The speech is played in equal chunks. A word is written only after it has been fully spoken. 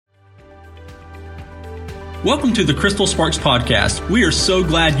Welcome to the Crystal Sparks Podcast. We are so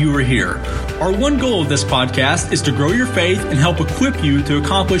glad you are here. Our one goal of this podcast is to grow your faith and help equip you to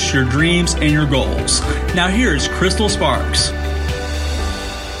accomplish your dreams and your goals. Now here's Crystal Sparks.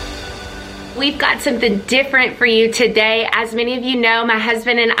 We've got something different for you today. As many of you know, my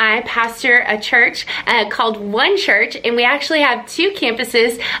husband and I pastor a church called One Church, and we actually have two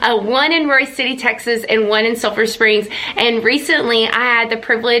campuses, one in Royse City, Texas, and one in Sulphur Springs. And recently, I had the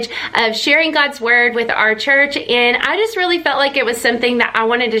privilege of sharing God's Word with our church, and I just really felt like it was something that I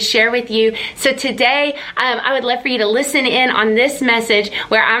wanted to share with you. So today, I would love for you to listen in on this message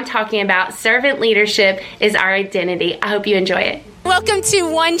where I'm talking about servant leadership is our identity. I hope you enjoy it. Welcome to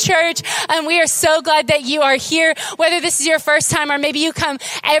One Church, and we are so glad that you are here. Whether this is your first time or maybe you come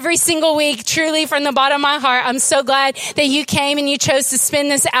every single week, truly from the bottom of my heart, I'm so glad that you came and you chose to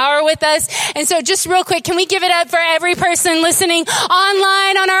spend this hour with us. And so just real quick, can we give it up for every person listening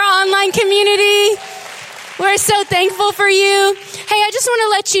online on our online community? We're so thankful for you. Hey, I just want to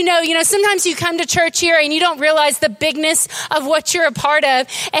let you know, sometimes you come to church here and you don't realize the bigness of what you're a part of.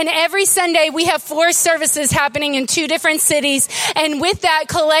 And every Sunday we have 4 services happening in 2 different cities. And with that,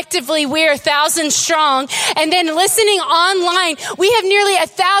 collectively, we are 1,000 strong. And then listening online, we have nearly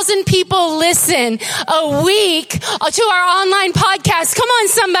 1,000 people listen a week to our online podcast. Come on,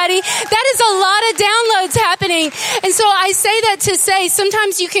 somebody. That is a lot of downloads happening. And so I say that to say,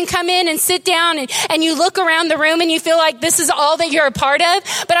 sometimes you can come in and sit down and you look around the room and you feel like this is all that you're a part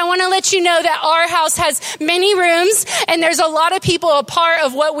of. But I want to let you know that our house has many rooms and there's a lot of people a part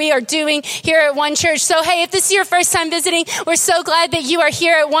of what we are doing here at One Church. So hey, if this is your first time visiting, we're so glad that you are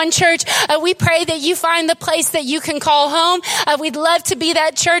here at One Church. We pray that you find the place that you can call home. We'd love to be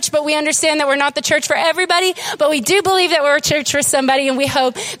that church, but we understand that we're not the church for everybody, but we do believe that we're a church for somebody, and we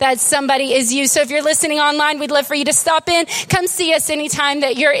hope that somebody is you. So if you're listening online, we'd love for you to stop in. Come see us anytime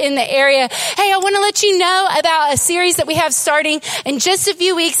that you're in the area. Hey, I want to let you know about a series that we have starting in just a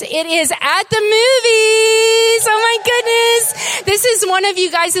few weeks. It is At the Movies. Oh my goodness. This is one of you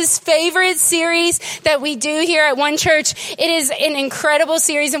guys' favorite series that we do here at One Church. It is an incredible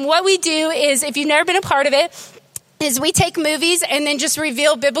series. And what we do is, if you've never been a part of it, is we take movies and then just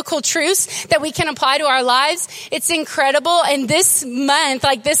reveal biblical truths that we can apply to our lives. It's incredible. And this month,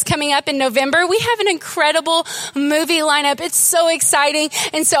 like this coming up in November, we have an incredible movie lineup. It's so exciting.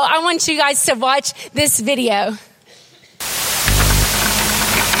 And so I want you guys to watch this video.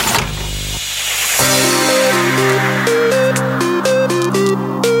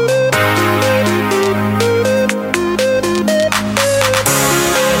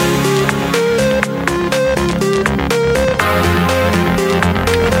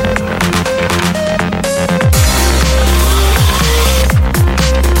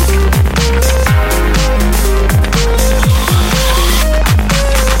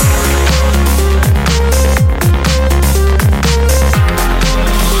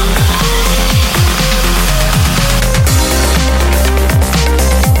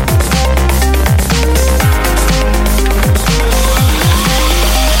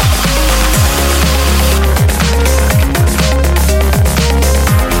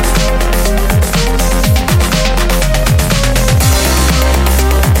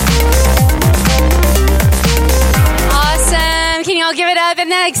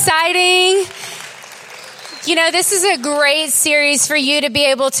 Exciting. This is a great series for you to be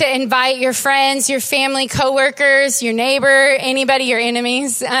able to invite your friends, your family, coworkers, your neighbor, anybody, your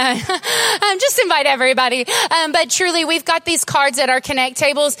enemies. Just invite everybody. But truly, we've got these cards at our Connect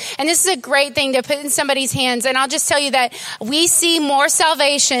tables, and this is a great thing to put in somebody's hands. And I'll just tell you that we see more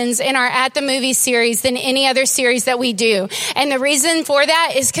salvations in our At the Movies series than any other series that we do. And the reason for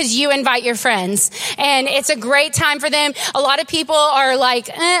that is because you invite your friends. And it's a great time for them. A lot of people are like,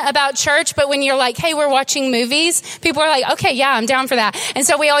 about church, but when you're like, hey, we're watching movies, people are like, okay, yeah, I'm down for that. And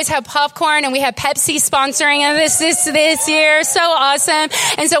so we always have popcorn, and we have Pepsi sponsoring this year. So awesome.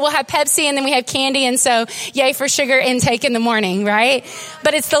 And so we'll have Pepsi, and then we have candy. And so yay for sugar intake in the morning, right?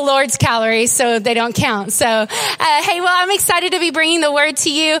 But it's the Lord's calories, so they don't count. So, hey, well, I'm excited to be bringing the word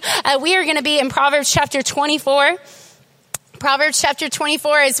to you. We are going to be in Proverbs chapter 24. Proverbs chapter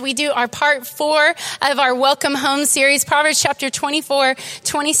 24, as we do our part 4 of our Welcome Home series. Proverbs chapter 24,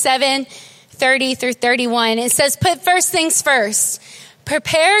 27, 30 through 31. It says, put first things first.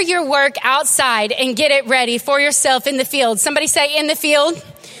 Prepare your work outside and get it ready for yourself in the field. Somebody say in the field.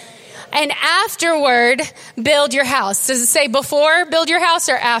 And afterward, build your house. Does it say before build your house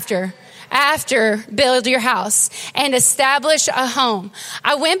or after? after build your house and establish a home.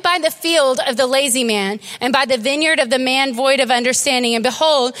 I went by the field of the lazy man and by the vineyard of the man void of understanding. And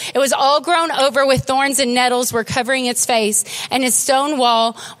behold, it was all grown over with thorns and nettles were covering its face, and its stone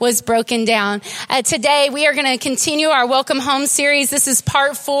wall was broken down. Today, we are going to continue our Welcome Home series. This is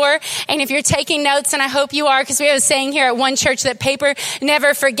part 4. And if you're taking notes, and I hope you are, because we have a saying here at One Church that paper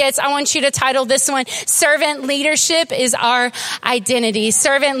never forgets, I want you to title this one, Servant Leadership is Our Identity.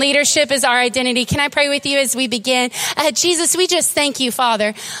 Servant leadership is our identity. Can I pray with you as we begin? Jesus, we just thank you,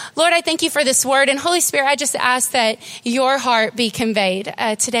 Father. Lord, I thank you for this word. And Holy Spirit, I just ask that your heart be conveyed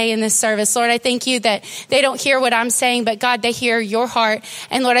today in this service. Lord, I thank you that they don't hear what I'm saying, but God, they hear your heart.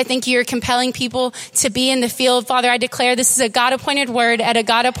 And Lord, I thank you, you're compelling people to be in the field. Father, I declare this is a God-appointed word at a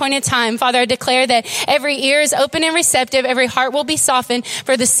God-appointed time. Father, I declare that every ear is open and receptive. Every heart will be softened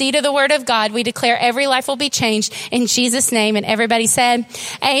for the seed of the word of God. We declare every life will be changed in Jesus' name. And everybody said,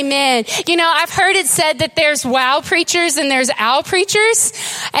 amen. You know, I've heard it said that there's wow preachers and there's ow preachers.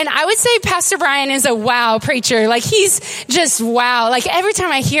 And I would say Pastor Brian is a wow preacher. Like, he's just wow. Like, every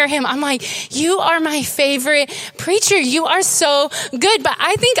time I hear him, I'm like, you are my favorite preacher. You are so good. But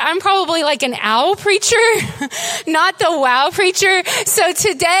I think I'm probably like an owl preacher, not the wow preacher. So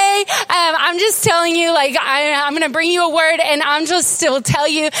today, I'm just telling you, like, I'm going to bring you a word, and I'm just still tell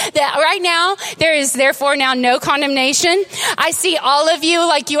you that right now, there is therefore now no condemnation. I see all of you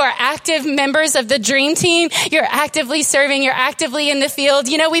like you are active members of the dream team. You're actively serving. You're actively in the field.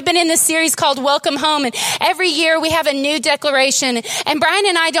 You know, we've been in this series called Welcome Home, and every year we have a new declaration. And Brian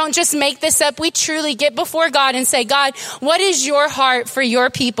and I don't just make this up. We truly get before God and say, God, what is your heart for your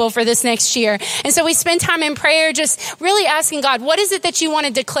people for this next year? And so we spend time in prayer, just really asking God, what is it that you want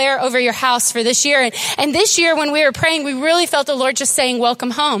to declare over your house for this year? And this year when we were praying, we really felt the Lord just saying,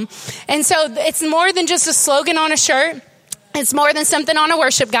 welcome home. And so it's more than just a slogan on a shirt. It's more than something on a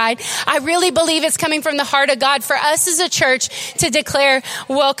worship guide. I really believe it's coming from the heart of God for us as a church to declare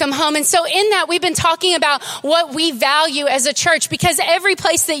welcome home. And so in that, we've been talking about what we value as a church, because every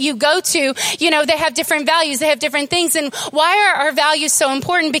place that you go to, you know, they have different values. They have different things. And why are our values so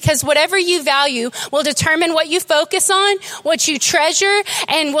important? Because whatever you value will determine what you focus on, what you treasure,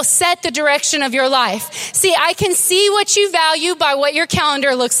 and will set the direction of your life. See, I can see what you value by what your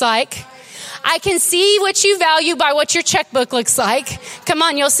calendar looks like. I can see what you value by what your checkbook looks like. Come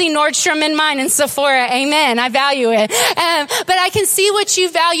on, you'll see Nordstrom in mine and Sephora. Amen. I value it. But I can see what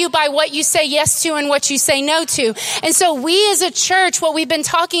you value by what you say yes to and what you say no to. And so we as a church, what we've been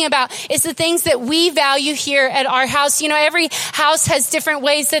talking about is the things that we value here at our house. You know, every house has different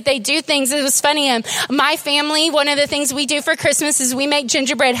ways that they do things. It was funny. My family, one of the things we do for Christmas is we make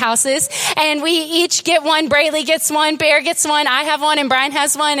gingerbread houses, and we each get one. Brayley gets one, Bear gets one, I have one, and Brian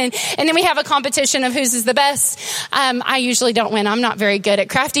has one. And then we have a competition of whose is the best. I usually don't win. I'm not very good at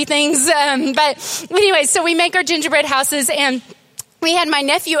crafty things. But anyway, so we make our gingerbread houses, and we had my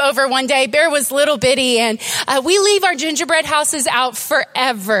nephew over one day. Bear was little bitty, and we leave our gingerbread houses out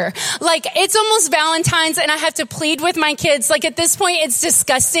forever. Like, it's almost Valentine's, and I have to plead with my kids. Like, at this point, it's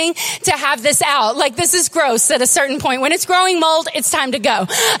disgusting to have this out. Like, this is gross at a certain point. When it's growing mold, it's time to go.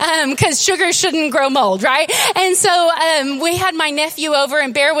 Because sugar shouldn't grow mold, right? And so we had my nephew over,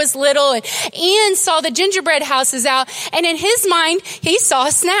 and Bear was little, and Ian saw the gingerbread houses out, and in his mind, he saw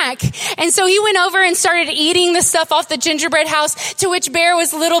a snack. And so he went over and started eating the stuff off the gingerbread house, to which Bear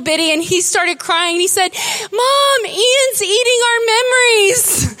was little bitty, and he started crying. He said, Mom, Ian's eating our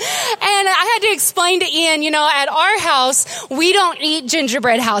memories. And I had to explain to Ian, you know, at our house, we don't eat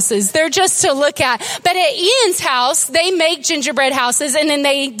gingerbread houses. They're just to look at. But at Ian's house, they make gingerbread houses, and then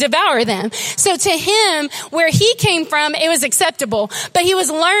they devour them. So to him, where he came from, it was acceptable. But he was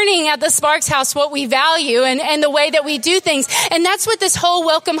learning at the Sparks house what we value and the way that we do things. And that's what this whole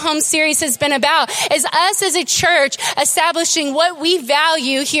Welcome Home series has been about, is us as a church establishing what we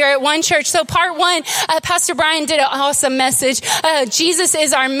value here at One Church. So part 1, Pastor Brian did an awesome message. Jesus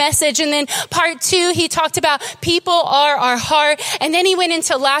is our message. And then part 2, he talked about people are our heart. And then he went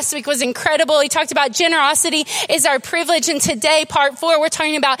into last week was incredible. He talked about generosity is our privilege. And today, part 4, we're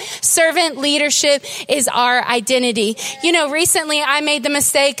talking about servant leadership is our identity. You know, recently I made the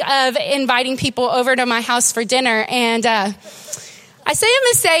mistake of inviting people over to my house for dinner, and I say a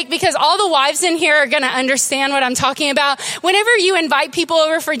mistake because all the wives in here are going to understand what I'm talking about. Whenever you invite people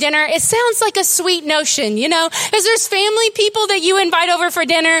over for dinner, it sounds like a sweet notion, you know, because there's family people that you invite over for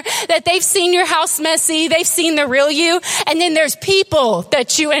dinner that they've seen your house messy, they've seen the real you, and then there's people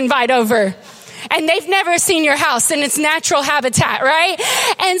that you invite over, and they've never seen your house in its natural habitat, right?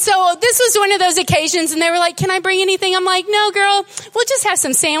 And so this was one of those occasions, and they were like, can I bring anything? I'm like, no, girl, we'll just have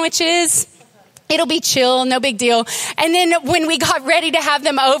some sandwiches It'll be chill, no big deal. And then when we got ready to have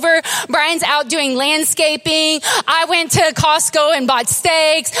them over, Brian's out doing landscaping. I went to Costco and bought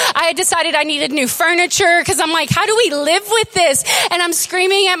steaks. I had decided I needed new furniture because I'm like, how do we live with this? And I'm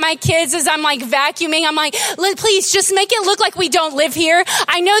screaming at my kids as I'm like vacuuming. I'm like, please just make it look like we don't live here.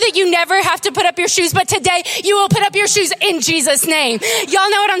 I know that you never have to put up your shoes, but today you will put up your shoes in Jesus' name. Y'all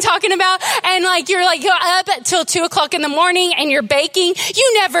know what I'm talking about? And like, you're up till 2:00 in the morning and you're baking.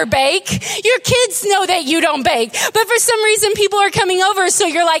 You never bake. Your kids know that you don't bake, but for some reason people are coming over, so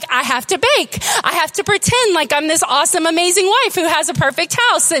you're like, I have to bake. I have to pretend like I'm this awesome, amazing wife who has a perfect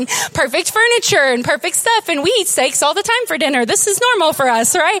house and perfect furniture and perfect stuff, and we eat steaks all the time for dinner. This is normal for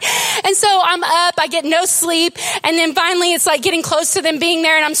us, right? And so I'm up, I get no sleep, and then finally it's like getting close to them being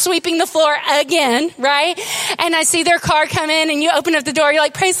there, and I'm sweeping the floor again, right? And I see their car come in, and you open up the door, you're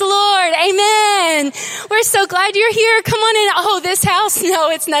like, praise the Lord, amen. We're so glad you're here. Come on in. Oh, this house? No,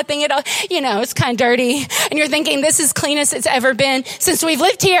 it's nothing at all. You know, it's kind of dirty, and you're thinking this is cleanest it's ever been since we've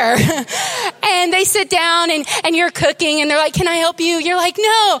lived here. And they sit down and you're cooking, and they're like, can I help you? You're like,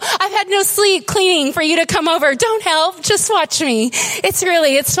 no, I've had no sleep cleaning for you to come over. Don't help, just watch me.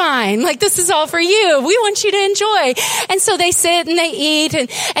 It's fine. Like, this is all for you. We want you to enjoy. And so they sit and they eat,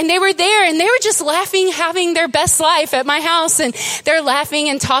 and they were there, and they were just laughing, having their best life at my house, and they're laughing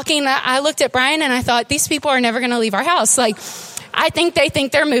and talking. I looked at Brian and I thought, these people are never going to leave our house. Like, I think they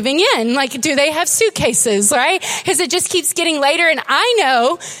think they're moving in. Like, do they have suitcases, right? Because it just keeps getting later, and I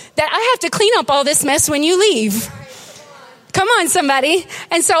know that I have to clean up all this mess when you leave. Come on, somebody.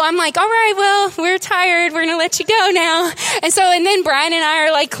 And so I'm like, all right, well, we're tired. We're going to let you go now. And then Brian and I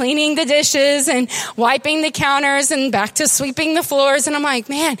are like cleaning the dishes and wiping the counters and back to sweeping the floors. And I'm like,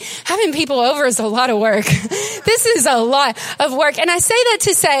 man, having people over is a lot of work. This is a lot of work. And I say that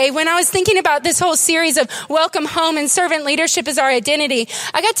to say, when I was thinking about this whole series of Welcome Home and servant leadership as our identity,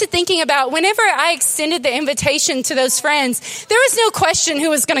 I got to thinking about whenever I extended the invitation to those friends, there was no question who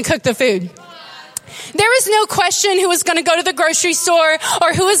was going to cook the food. There was no question who was going to go to the grocery store,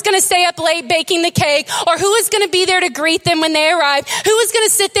 or who was going to stay up late baking the cake, or who was going to be there to greet them when they arrived, who was going to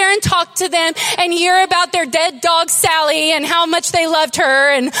sit there and talk to them and hear about their dead dog Sally and how much they loved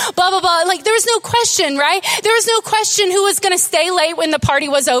her and blah, blah, blah. Like, there was no question, right? There was no question who was going to stay late when the party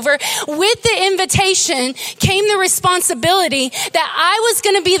was over. With the invitation came the responsibility that I was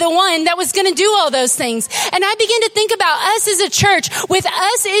going to be the one that was going to do all those things. And I began to think about us as a church, with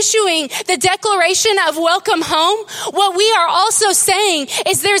us issuing the declaration of welcome home. What we are also saying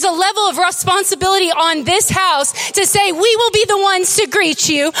is there's a level of responsibility on this house to say, we will be the ones to greet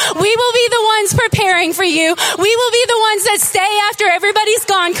you. We will be the ones preparing for you. We will be the ones that stay after everybody's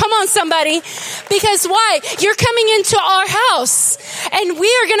gone. Come on, somebody. Because why? You're coming into our house, and we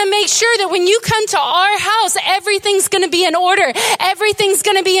are going to make sure that when you come to our house, everything's going to be in order. Everything's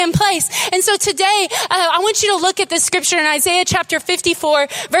going to be in place. And so today, I want you to look at this scripture in Isaiah chapter 54,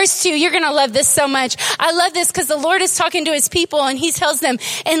 verse 2. You're going to love this so much. I love this because the Lord is talking to his people, and he tells them,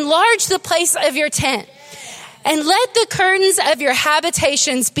 enlarge the place of your tent and let the curtains of your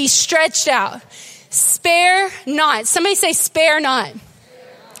habitations be stretched out. Spare not. Somebody say, spare not.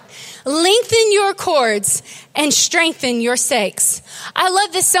 Lengthen your cords and strengthen your stakes. I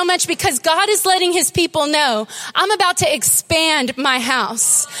love this so much because God is letting his people know, I'm about to expand my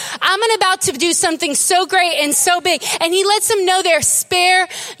house. I'm about to do something so great and so big. And he lets them know they're spare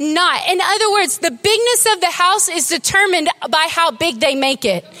not. In other words, the bigness of the house is determined by how big they make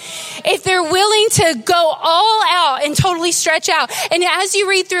it. If they're willing to go all out and totally stretch out. And as you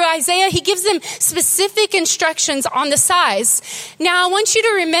read through Isaiah, he gives them specific instructions on the size. Now, I want you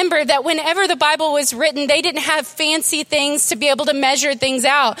to remember that whenever the Bible was written, they didn't have fancy things to be able to measure things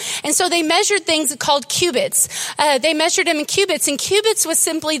out. And so they measured things called cubits. They measured them in cubits, and cubits was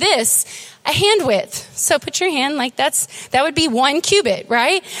simply this: a hand width. So put your hand like that would be 1 cubit,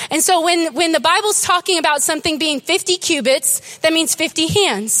 right? And so when the Bible's talking about something being 50 cubits, that means 50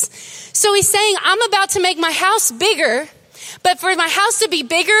 hands. So he's saying, I'm about to make my house bigger, but for my house to be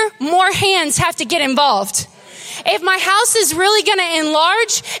bigger, more hands have to get involved. If my house is really going to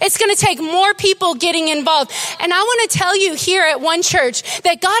enlarge, it's going to take more people getting involved. And I want to tell you here at One Church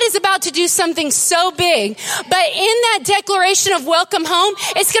that God is about to do something so big. But in that declaration of welcome home,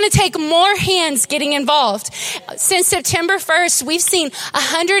 it's going to take more hands getting involved. Since September 1st, we've seen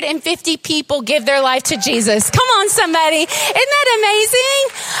 150 people give their life to Jesus. Come on, somebody. Isn't that amazing?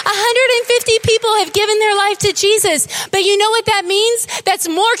 150 people have given their life to Jesus. But you know what that means? That's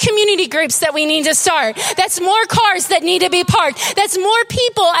more community groups that we need to start. That's more more cars that need to be parked. That's more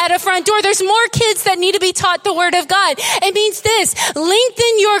people at a front door. There's more kids that need to be taught the word of God. It means this: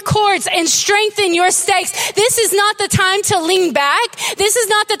 lengthen your cords and strengthen your stakes. This is not the time to lean back. This is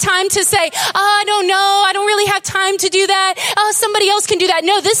not the time to say, I don't know, I don't really have time to do that. Somebody else can do that.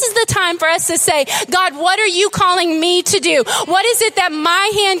 No, this is the time for us to say, God, what are you calling me to do? What is it that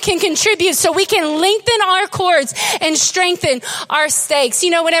my hand can contribute so we can lengthen our cords and strengthen our stakes?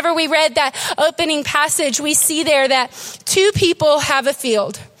 You know, whenever we read that opening passage, we see there that two people have a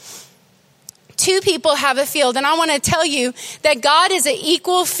field. Two people have a field. And I want to tell you that God is an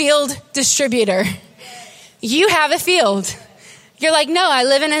equal field distributor. You have a field. You're like, no, I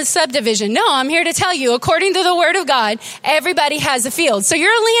live in a subdivision. No, I'm here to tell you, according to the word of God, everybody has a field. So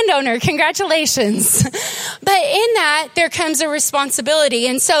you're a landowner. Congratulations. But in that, there comes a responsibility.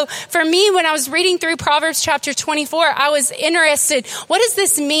 And so for me, when I was reading through Proverbs chapter 24, I was interested. What does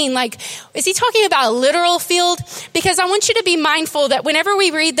this mean? Like, is he talking about a literal field? Because I want you to be mindful that whenever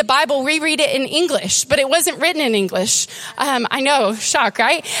we read the Bible, we read it in English, but it wasn't written in English. I know, shock,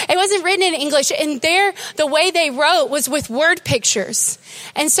 right? It wasn't written in English. And there, the way they wrote was with word pictures.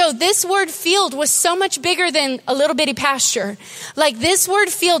 And so this word field was so much bigger than a little bitty pasture. Like, this word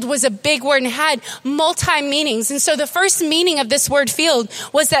field was a big word and had multi-meanings. And so the first meaning of this word field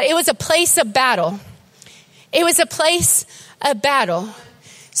was that it was a place of battle. It was a place of battle.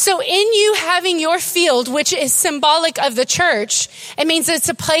 So in you having your field, which is symbolic of the church, it means it's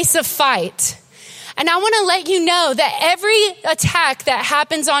a place of fight. And I want to let you know that every attack that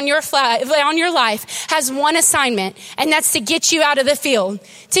happens on your life has one assignment, and that's to get you out of the field,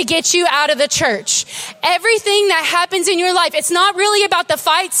 to get you out of the church. Everything that happens in your life, it's not really about the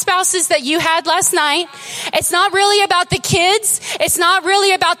fight spouses that you had last night. It's not really about the kids. It's not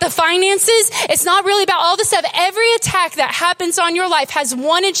really about the finances. It's not really about all the stuff. Every attack that happens on your life has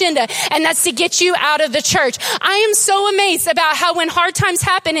one agenda, and that's to get you out of the church. I am so amazed about how when hard times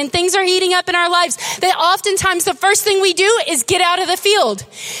happen and things are heating up in our lives, that oftentimes the first thing we do is get out of the field.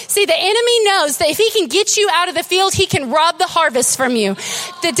 See, the enemy knows that if he can get you out of the field, he can rob the harvest from you.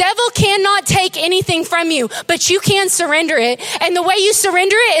 The devil cannot take anything from you, but you can surrender it. And the way you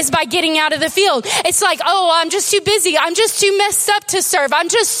surrender it is by getting out of the field. It's like, oh, I'm just too busy. I'm just too messed up to serve.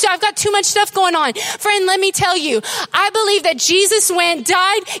 I've got too much stuff going on. Friend, let me tell you, I believe that Jesus went,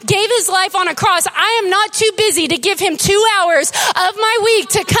 died, gave his life on a cross. I am not too busy to give him 2 hours of my week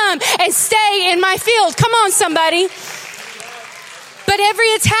to come and stay in my field. Come on, somebody. But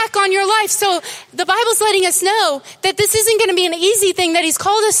every attack on your life. So the Bible's letting us know that this isn't going to be an easy thing that he's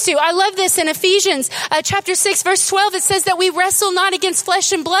called us to. I love this in Ephesians chapter 6, verse 12. It says that we wrestle not against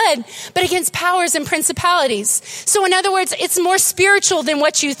flesh and blood, but against powers and principalities. So in other words, it's more spiritual than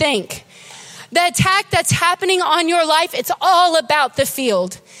what you think. The attack that's happening on your life, it's all about the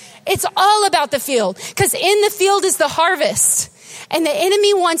field. It's all about the field, because in the field is the harvest. And the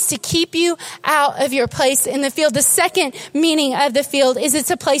enemy wants to keep you out of your place in the field. The second meaning of the field is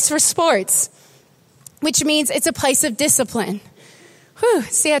it's a place for sports, which means it's a place of discipline. Whew.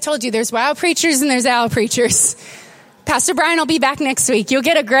 See, I told you there's wow preachers and there's owl preachers. Pastor Brian will be back next week. You'll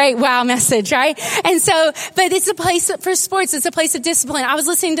get a great wow message, right? And so, but it's a place for sports. It's a place of discipline. I was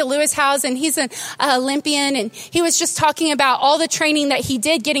listening to Lewis Howes, and he's an Olympian, and he was just talking about all the training that he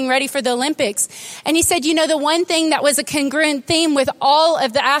did getting ready for the Olympics. And he said, you know, the one thing that was a congruent theme with all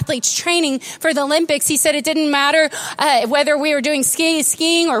of the athletes training for the Olympics, he said it didn't matter whether we were doing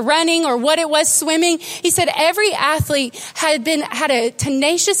skiing or running or what it was, swimming. He said every athlete had a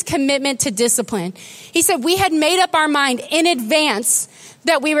tenacious commitment to discipline. He said we had made up our mind in advance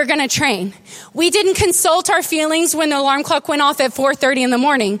that we were going to train. We didn't consult our feelings when the alarm clock went off at 4:30 in the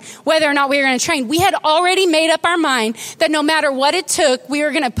morning, whether or not we were going to train. We had already made up our mind that no matter what it took, we were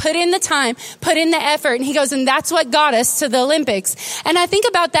going to put in the time, put in the effort. And he goes, and that's what got us to the Olympics. And I think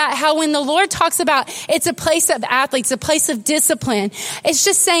about that, how when the Lord talks about it's a place of athletes, a place of discipline, it's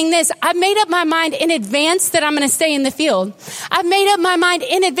just saying this: I've made up my mind in advance that I'm going to stay in the field. I've made up my mind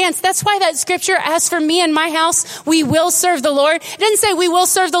in advance. That's why that scripture, as for me and my house, we will serve the Lord. It doesn't say we will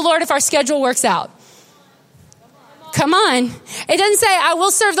serve the Lord if our schedule works out. Come on. It doesn't say I will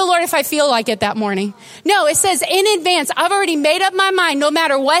serve the Lord if I feel like it that morning. No, it says in advance, I've already made up my mind. No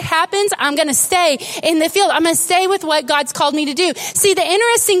matter what happens, I'm going to stay in the field. I'm going to stay with what God's called me to do. See, the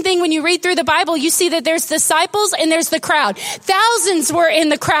interesting thing when you read through the Bible, you see that there's disciples and there's the crowd. Thousands were in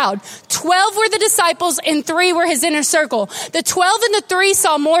the crowd. 12 were the disciples and 3 were his inner circle. The 12 and the 3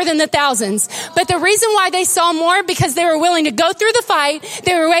 saw more than the thousands. But the reason why they saw more, because they were willing to go through the fight,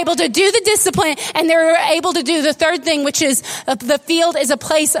 they were able to do the discipline, and they were able to do the third thing, which is the field is a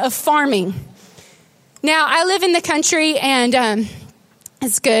place of farming. Now, I live in the country, and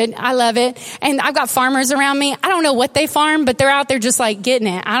It's good. I love it. And I've got farmers around me. I don't know what they farm, but they're out there just like getting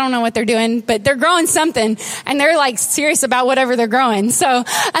it. I don't know what they're doing, but they're growing something and they're like serious about whatever they're growing. So,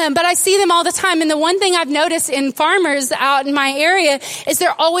 but I see them all the time. And the one thing I've noticed in farmers out in my area is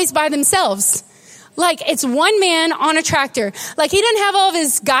they're always by themselves. Like it's one man on a tractor. Like he doesn't have all of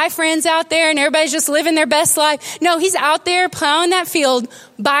his guy friends out there and everybody's just living their best life. No, he's out there plowing that field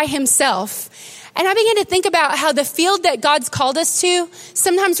by himself. And I began to think about how the field that God's called us to,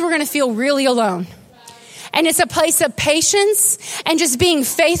 sometimes we're going to feel really alone. And it's a place of patience and just being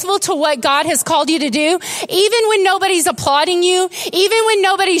faithful to what God has called you to do. Even when nobody's applauding you, even when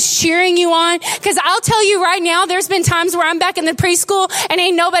nobody's cheering you on. Because I'll tell you right now, there's been times where I'm back in the preschool and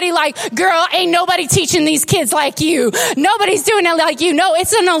ain't nobody like, girl, ain't nobody teaching these kids like you. Nobody's doing it like you. No,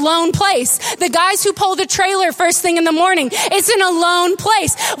 it's an alone place. The guys who pull the trailer first thing in the morning, it's an alone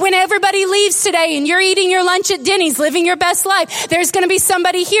place. When everybody leaves today and you're eating your lunch at Denny's, living your best life, there's going to be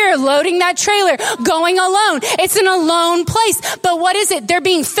somebody here loading that trailer, going alone. It's an alone place. But what is it? They're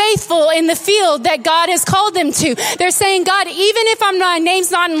being faithful in the field that God has called them to. They're saying, God, even if my name's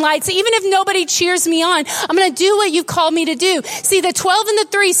not in lights, even if nobody cheers me on, I'm going to do what you've called me to do. See, the 12 and the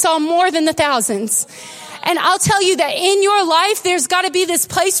 3 saw more than the thousands. And I'll tell you that in your life, there's got to be this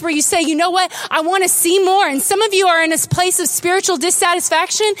place where you say, you know what? I want to see more. And some of you are in this place of spiritual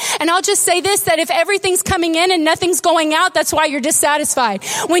dissatisfaction. And I'll just say this, that if everything's coming in and nothing's going out, that's why you're dissatisfied.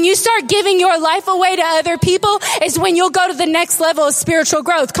 When you start giving your life away to other people is when you'll go to the next level of spiritual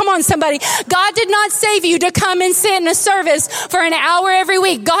growth. Come on, somebody. God did not save you to come and sit in a service for an hour every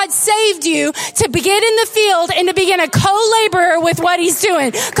week. God saved you to get in the field and to begin a co-laborer with what he's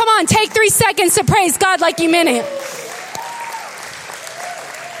doing. Come on, take 3 seconds to praise God like you meant it.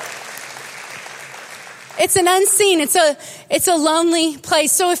 It's an unseen, it's a lonely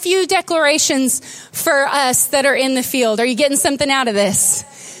place. So a few declarations for us that are in the field. Are you getting something out of this?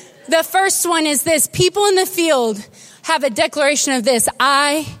 The first one is this. People in the field have a declaration of this.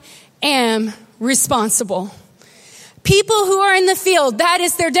 I am responsible. People who are in the field, that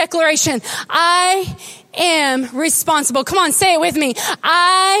is their declaration. I am responsible. Come on, say it with me.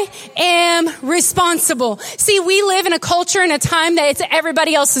 I am responsible. See, we live in a culture and a time that it's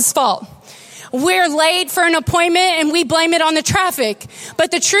everybody else's fault. We're late for an appointment and we blame it on the traffic.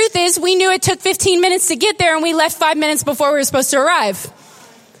 But the truth is we knew it took 15 minutes to get there and we left 5 minutes before we were supposed to arrive.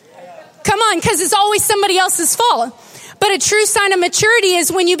 Come on, because it's always somebody else's fault. But a true sign of maturity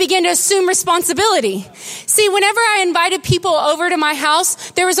is when you begin to assume responsibility. See, whenever I invited people over to my house,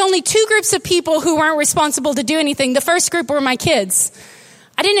 there was only 2 groups of people who weren't responsible to do anything. The first group were my kids.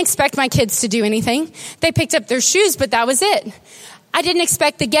 I didn't expect my kids to do anything. They picked up their shoes, but that was it. I didn't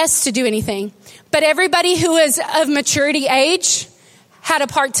expect the guests to do anything. But everybody who is of maturity age had a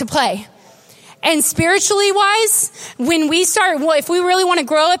part to play. And spiritually wise, when we start, if we really want to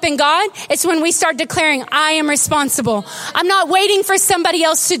grow up in God, it's when we start declaring, I am responsible. I'm not waiting for somebody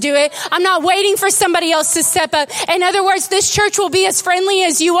else to do it. I'm not waiting for somebody else to step up. In other words, this church will be as friendly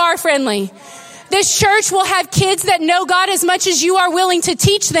as you are friendly. This church will have kids that know God as much as you are willing to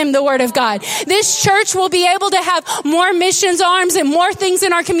teach them the Word of God. This church will be able to have more missions arms and more things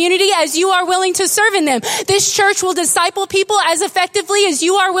in our community as you are willing to serve in them. This church will disciple people as effectively as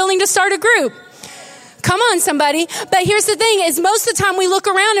you are willing to start a group. Come on, somebody. But here's the thing is most of the time we look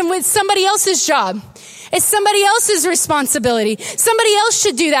around and it's somebody else's job. It's somebody else's responsibility. Somebody else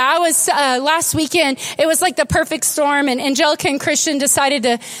should do that. I was, last weekend, it was like the perfect storm and Angelica and Christian decided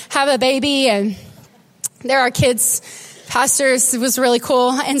to have a baby and they're our kids' pastors. It was really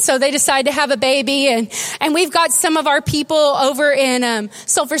cool. And so they decided to have a baby and we've got some of our people over in,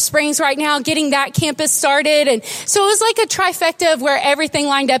 Sulphur Springs right now getting that campus started. And so it was like a trifecta of where everything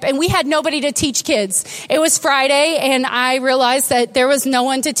lined up and we had nobody to teach kids. It was Friday and I realized that there was no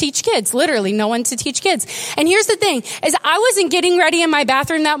one to teach kids, literally no one to teach kids. And here's the thing is I wasn't getting ready in my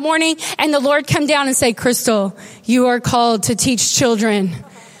bathroom that morning and the Lord come down and say, Crystal, you are called to teach children.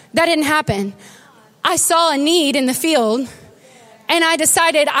 That didn't happen. I saw a need in the field and I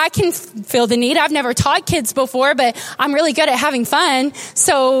decided I can fill the need. I've never taught kids before, but I'm really good at having fun.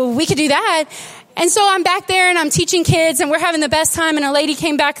 So we could do that. And so I'm back there and I'm teaching kids and we're having the best time. And a lady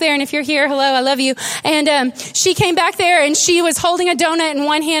came back there. And if you're here, hello, I love you. And she came back there and she was holding a donut in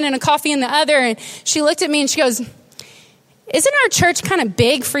one hand and a coffee in the other. And she looked at me and she goes, isn't our church kind of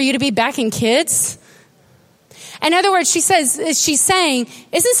big for you to be backing kids? In other words, she's saying,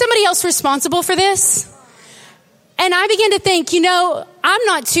 isn't somebody else responsible for this? And I began to think, I'm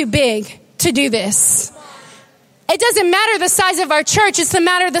not too big to do this. It doesn't matter the size of our church. It's the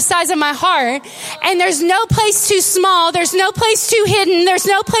matter of the size of my heart. And there's no place too small. There's no place too hidden. There's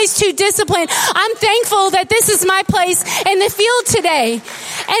no place too disciplined. I'm thankful that this is my place in the field today. And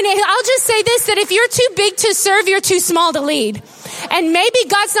I'll just say this, that if you're too big to serve, you're too small to lead. And maybe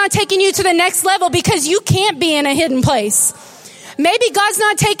God's not taking you to the next level because you can't be in a hidden place. Maybe God's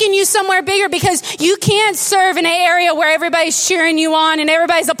not taking you somewhere bigger because you can't serve in an area where everybody's cheering you on and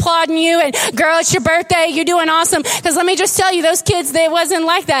everybody's applauding you and girl, it's your birthday, you're doing awesome. Because let me just tell you, those kids, it wasn't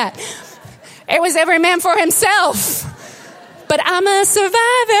like that. It was every man for himself. But I'm a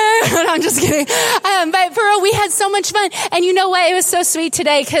survivor. I'm just kidding. But for real, we had so much fun. And you know what? It was so sweet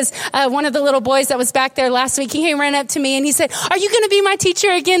today because one of the little boys that was back there last week, he ran up to me and he said, are you going to be my teacher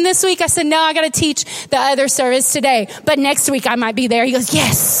again this week? I said, no, I got to teach the other service today. But next week I might be there. He goes,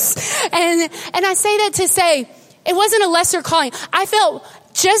 yes. And I say that to say it wasn't a lesser calling. I felt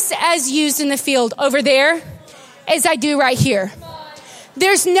just as used in the field over there as I do right here.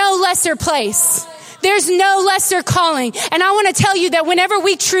 There's no lesser place. There's no lesser calling. And I want to tell you that whenever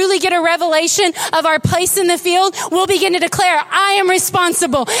we truly get a revelation of our place in the field, we'll begin to declare, I am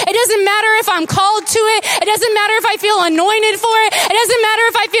responsible. It doesn't matter if I'm called to it. It doesn't matter if I feel anointed for it. It doesn't matter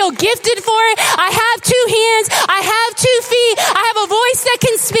if I feel gifted for it. I have 2 hands. I have 2 feet. I have a voice that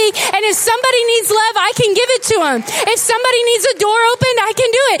can speak. And if somebody needs love, I can give it to them. If somebody needs a door opened, I can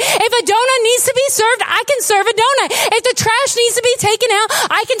do it. If a donut needs to be served, I can serve a donut. If the trash needs to be taken out,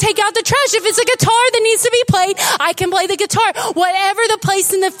 I can take out the trash. If it's a guitar that needs to be played, I can play the guitar. Whatever the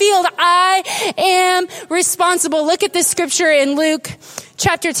place in the field, I am responsible. Look at this scripture in Luke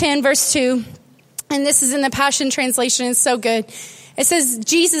chapter 10, verse 2. And this is in the Passion Translation. It's so good. It says,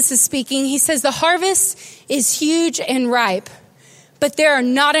 Jesus is speaking. He says, the harvest is huge and ripe, but there are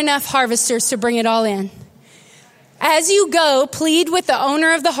not enough harvesters to bring it all in. As you go, plead with the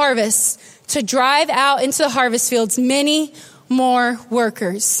owner of the harvest to drive out into the harvest fields many more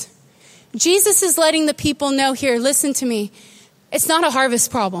workers. Jesus is letting the people know here, listen to me, it's not a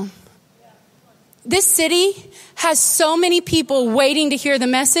harvest problem. This city has so many people waiting to hear the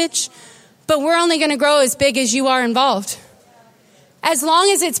message, but we're only going to grow as big as you are involved. As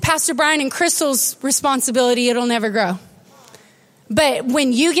long as it's Pastor Brian and Crystal's responsibility, it'll never grow. But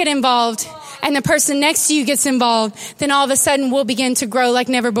when you get involved and the person next to you gets involved, then all of a sudden we'll begin to grow like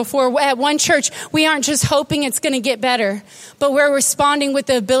never before. At One Church, we aren't just hoping it's going to get better, but we're responding with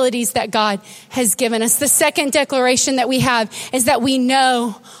the abilities that God has given us. The second declaration that we have is that we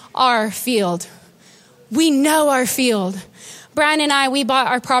know our field. We know our field. Brian and I, we bought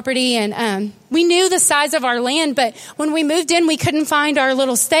our property and we knew the size of our land, but when we moved in, we couldn't find our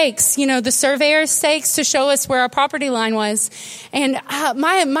little stakes, you know, the surveyor's stakes to show us where our property line was. And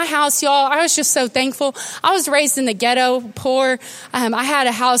my house, y'all, I was just so thankful. I was raised in the ghetto, poor. I had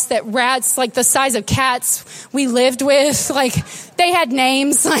a house that rats, like the size of cats we lived with, like they had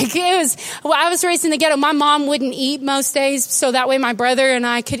names. Like I was raised in the ghetto. My mom wouldn't eat most days, so that way my brother and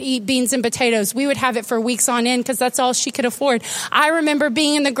I could eat beans and potatoes. We would have it for weeks on end because that's all she could afford. I remember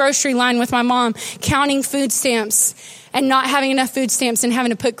being in the grocery line with my mom, counting food stamps and not having enough food stamps and having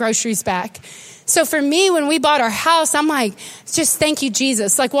to put groceries back. So for me, when we bought our house, I'm like, just thank you,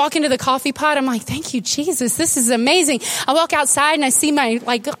 Jesus. Like walk into the coffee pot, I'm like, thank you, Jesus. This is amazing. I walk outside and I see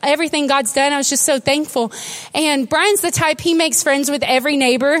everything God's done. I was just so thankful. And Brian's the type, he makes friends with every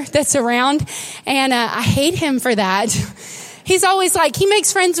neighbor that's around. And I hate him for that. He's always like, he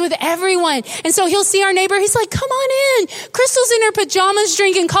makes friends with everyone. And so he'll see our neighbor. He's like, come on in. Crystal's in her pajamas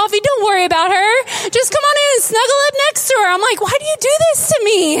drinking coffee. Don't worry about her. Just come on in and snuggle up next to her. I'm like, why do you do this to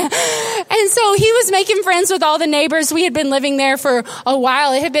me? And so he was making friends with all the neighbors. We had been living there for a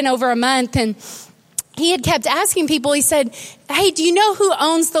while. It had been over a month. And he had kept asking people, he said, hey, do you know who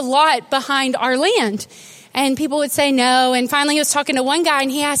owns the lot behind our land? And people would say no. And finally he was talking to one guy and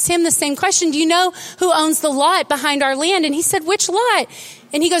he asked him the same question. Do you know who owns the lot behind our land? And he said, which lot?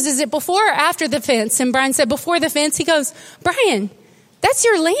 And he goes, is it before or after the fence? And Brian said, before the fence. He goes, Brian, that's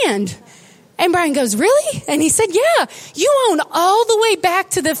your land. And Brian goes, really? And he said, yeah, you own all the way back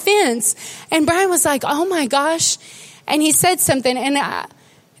to the fence. And Brian was like, oh my gosh. And he said something and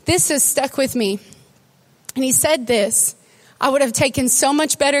this has stuck with me. And he said this, I would have taken so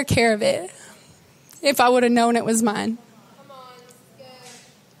much better care of it if I would have known it was mine.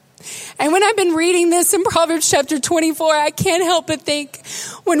 And when I've been reading this in Proverbs chapter 24, I can't help but think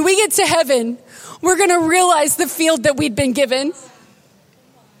when we get to heaven, we're going to realize the field that we'd been given. And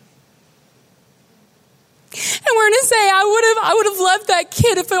we're going to say, I would have loved that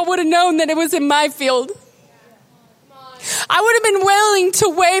kid if I would have known that it was in my field. I would have been willing to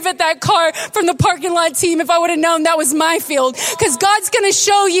wave at that car from the parking lot team if I would have known that was my field. Because God's going to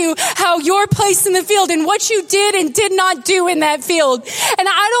show you how your place in the field and what you did and did not do in that field. And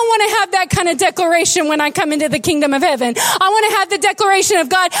I don't want to have that kind of declaration when I come into the kingdom of heaven. I want to have the declaration of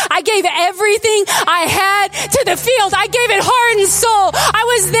God, I gave everything I had to the field. I gave it heart and soul. I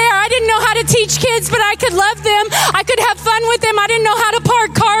was there. I didn't know how to teach kids, but I could love them. I could have fun with them. I didn't know how to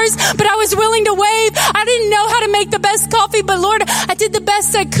park cars, but I was willing to wave. I didn't know how to make the best coffee, but Lord, I did the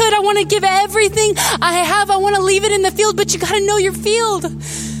best I could. I want to give everything I have. I want to leave it in the field, but you got to know your field.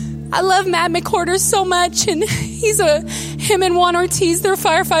 I love Matt McWhorter so much, and him and Juan Ortiz, they're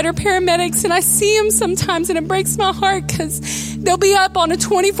firefighter paramedics, and I see him sometimes, and it breaks my heart because they'll be up on a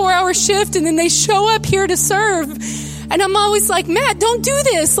 24-hour shift, and then they show up here to serve. And I'm always like, Matt, don't do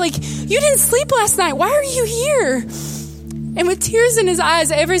this. Like, you didn't sleep last night. Why are you here? And with tears in his eyes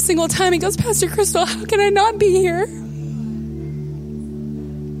every single time, he goes, Pastor Crystal, how can I not be here?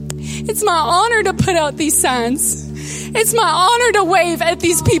 It's my honor to put out these signs. It's my honor to wave at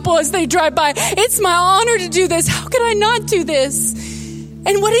these people as they drive by. It's my honor to do this. How could I not do this?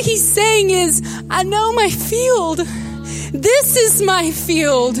 And what he's saying is, I know my field. This is my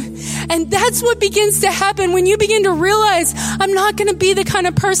field. And that's what begins to happen when you begin to realize, I'm not going to be the kind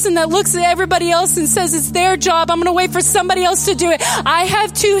of person that looks at everybody else and says it's their job. I'm going to wait for somebody else to do it. I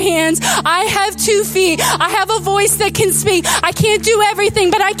have 2 hands. I have 2 feet. I have a voice that can speak. I can't do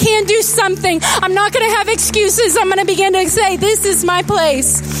everything, but I can do something. I'm not going to have excuses. I'm going to begin to say, this is my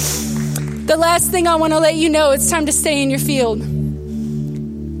place. The last thing I want to let you know, it's time to stay in your field.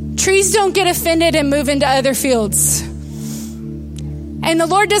 Trees don't get offended and move into other fields. And the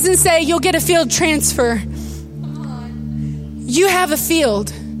Lord doesn't say you'll get a field transfer. You have a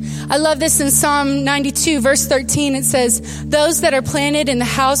field. I love this in Psalm 92, verse 13. It says, those that are planted in the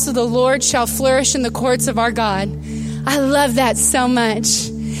house of the Lord shall flourish in the courts of our God. I love that so much.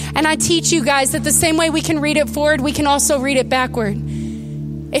 And I teach you guys that the same way we can read it forward, we can also read it backward.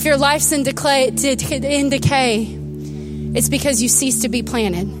 If your life's in decay, it's because you ceased to be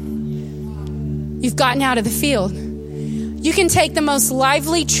planted. You've gotten out of the field. You can take the most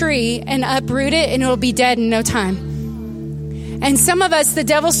lively tree and uproot it and it'll be dead in no time. And some of us, the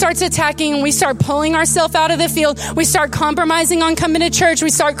devil starts attacking and we start pulling ourselves out of the field. We start compromising on coming to church. We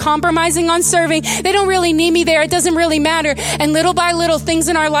start compromising on serving. They don't really need me there. It doesn't really matter. And little by little, things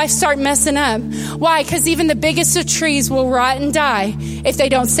in our life start messing up. Why? Because even the biggest of trees will rot and die if they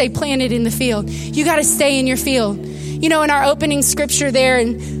don't stay planted in the field. You got to stay in your field. You know, in our opening scripture there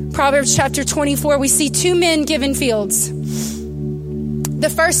in Proverbs chapter 24, we see 2 men given fields. The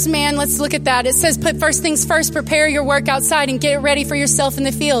first man, let's look at that. It says, put first things first, prepare your work outside and get ready for yourself in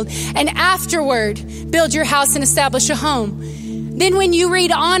the field. And afterward, build your house and establish a home. Then when you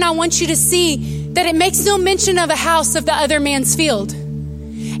read on, I want you to see that it makes no mention of a house of the other man's field.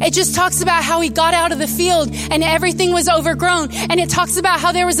 It just talks about how he got out of the field and everything was overgrown. And it talks about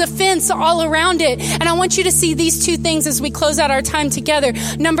how there was a fence all around it. And I want you to see these 2 things as we close out our time together.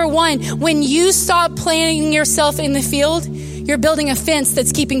 Number 1, when you stop planting yourself in the field, you're building a fence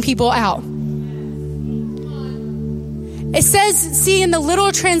that's keeping people out. It says, see, in the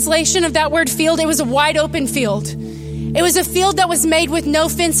literal translation of that word field, it was a wide open field. It was a field that was made with no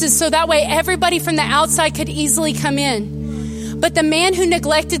fences, so that way everybody from the outside could easily come in. But the man who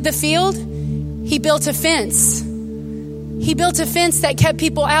neglected the field, he built a fence. He built a fence that kept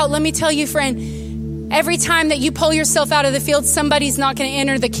people out. Let me tell you, friend, every time that you pull yourself out of the field, somebody's not going to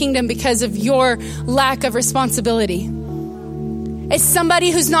enter the kingdom because of your lack of responsibility. It's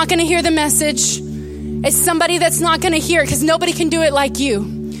somebody who's not going to hear the message. It's somebody that's not going to hear it because nobody can do it like you.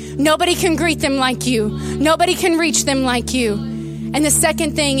 Nobody can greet them like you. Nobody can reach them like you. And the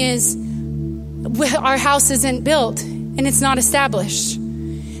second thing is, our house isn't built and it's not established.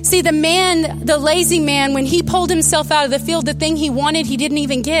 See, the lazy man, when he pulled himself out of the field, the thing he wanted, he didn't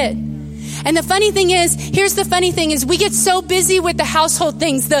even get. And the funny thing is, here's the funny thing is we get so busy with the household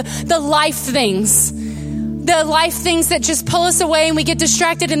things, the life things. The life things that just pull us away and we get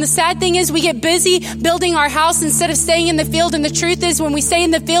distracted. And the sad thing is we get busy building our house instead of staying in the field. And the truth is when we stay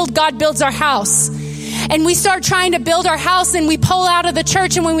in the field, God builds our house. And we start trying to build our house and we pull out of the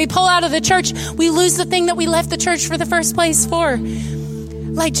church. And when we pull out of the church, we lose the thing that we left the church for the first place for.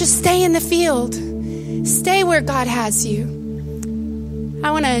 Like, just stay in the field. Stay where God has you. I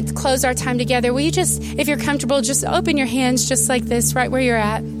want to close our time together. Will you just, if you're comfortable, just open your hands just like this, right where you're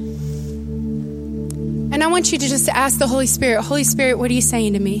at. And I want you to just ask the Holy Spirit, Holy Spirit, what are you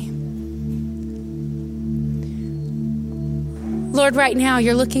saying to me? Lord, right now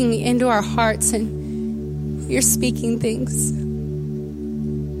you're looking into our hearts and you're speaking things.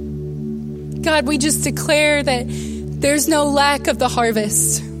 God, we just declare that There's no lack of the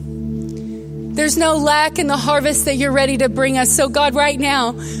harvest. There's no lack in the harvest that you're ready to bring us. So God, right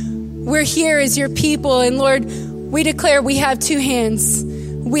now, we're here as your people. And Lord, we declare we have 2 hands.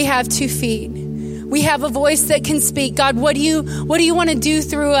 We have 2 feet. We have a voice that can speak. God, what do you want to do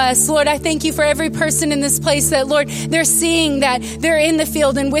through us? Lord, I thank you for every person in this place that, Lord, they're seeing that they're in the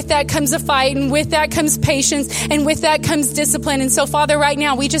field, and with that comes a fight, and with that comes patience, and with that comes discipline. And so, Father, right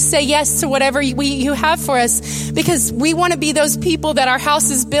now, we just say yes to whatever you have for us, because we want to be those people that our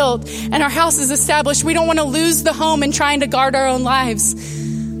house is built and our house is established. We don't want to lose the home in trying to guard our own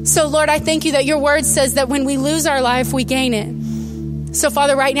lives. So, Lord, I thank you that your word says that when we lose our life, we gain it. So,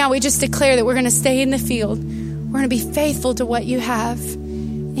 Father, right now, we just declare that we're going to stay in the field. We're going to be faithful to what you have.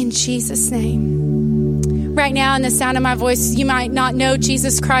 In Jesus' name. Right now, in the sound of my voice, you might not know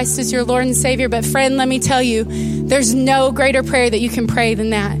Jesus Christ as your Lord and Savior, but friend, let me tell you, there's no greater prayer that you can pray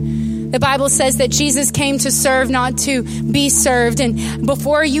than that. The Bible says that Jesus came to serve, not to be served. And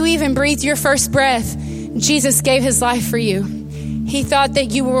before you even breathed your first breath, Jesus gave his life for you. He thought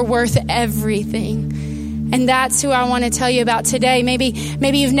that you were worth everything. And that's who I want to tell you about today. Maybe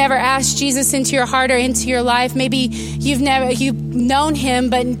you've never asked Jesus into your heart or into your life. Maybe you've known him,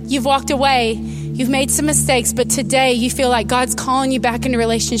 but you've walked away. You've made some mistakes, but today you feel like God's calling you back into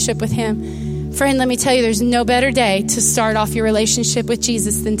relationship with him. Friend, let me tell you, there's no better day to start off your relationship with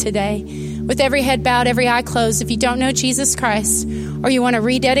Jesus than today. With every head bowed, every eye closed, if you don't know Jesus Christ or you want to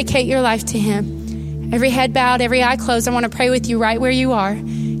rededicate your life to him, every head bowed, every eye closed, I want to pray with you right where you are.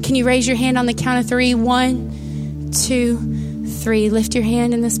 Can you raise your hand on the count of 3? 1, 2, 3. Lift your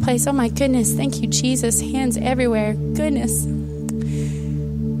hand in this place. Oh my goodness. Thank you, Jesus. Hands everywhere. Goodness.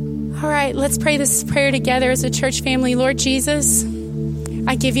 All right, let's pray this prayer together as a church family. Lord Jesus,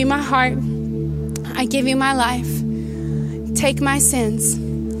 I give you my heart. I give you my life. Take my sins.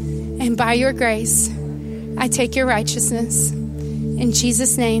 And by your grace, I take your righteousness. In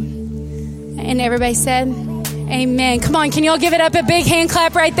Jesus' name. And everybody said, amen. Come on, can you all give it up a big hand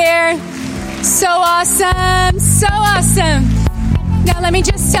clap right there? So awesome. So awesome. Now, let me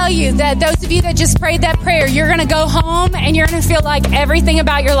just tell you that those of you that just prayed that prayer, you're going to go home and you're going to feel like everything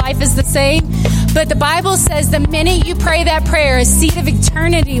about your life is the same. But the Bible says the minute you pray that prayer, a seed of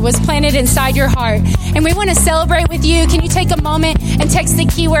eternity was planted inside your heart. And we want to celebrate with you. Can you take a moment and text the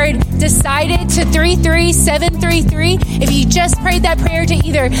keyword DECIDED to 33733 if you just prayed that prayer to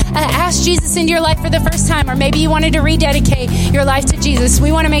either ask Jesus into your life for the first time, or maybe you wanted to rededicate your life to Jesus.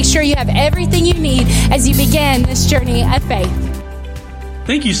 We want to make sure you have everything you need as you begin this journey of faith.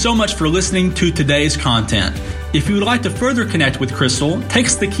 Thank you so much for listening to today's content. If you would like to further connect with Crystal,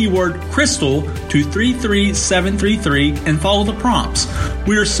 text the keyword Crystal to 33733 and follow the prompts.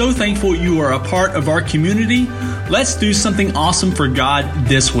 We are so thankful you are a part of our community. Let's do something awesome for God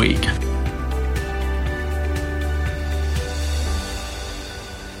this week.